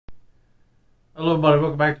Hello everybody,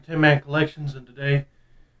 welcome back to 10 Man Collections, and today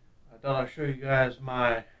I thought I'd show you guys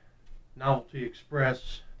my Novelty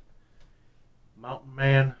Express Mountain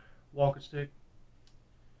Man walking stick.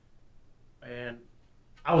 And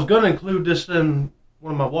I was going to include this in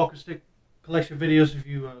one of my walking stick collection videos if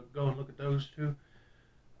you go and look at those too.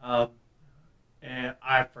 And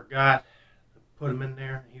I forgot to put him in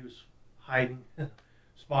there. He was hiding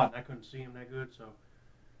spot and I couldn't see him that good, so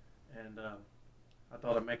I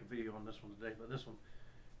thought I'd make a video on this one today. But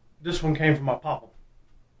this one came from my papa.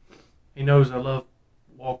 He knows I love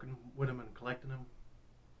walking with him and collecting them,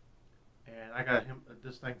 and I got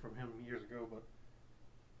this thing from him years ago. But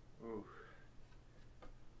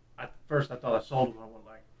at first I thought I sold him. I went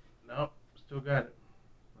like, nope, still got it.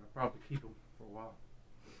 I'll probably keep him for a while.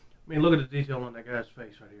 I mean, look at the detail on that guy's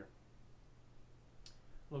face right here.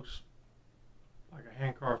 Looks like a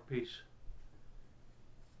hand carved piece.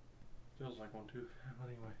 Feels like one too. But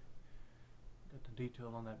anyway, got the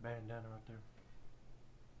detail on that bandana right there.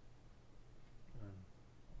 And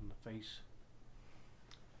on the face.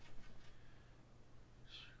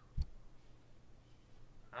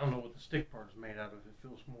 I don't know what the stick part is made out of. It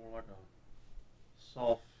feels more like a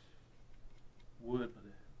soft wood, but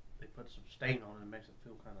they put some stain on it and makes it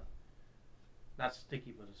feel kind of not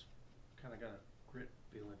sticky, but it's kind of got a grit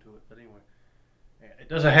feeling to it. But anyway, it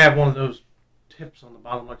doesn't have one of those tips on the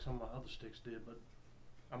bottom like some of my other sticks did, but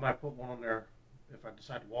I might put one on there if I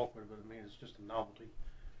decide to walk with it. But I mean, it's just a novelty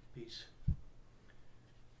piece.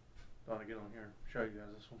 Thought I'd get on here and show you guys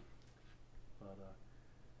this one. But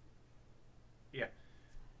yeah,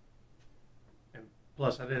 and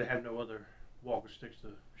plus I didn't have no other walking sticks to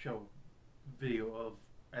show a video of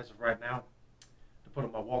as of right now to put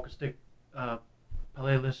on my walking stick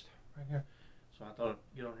playlist right here. So I thought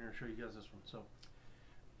I'd get on here and show you guys this one. So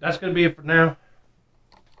that's going to be it for now.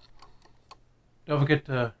 Don't forget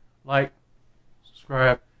to like,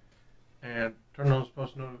 subscribe, and turn on those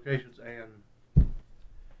post notifications, and we'll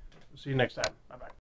see you next time. Bye-bye.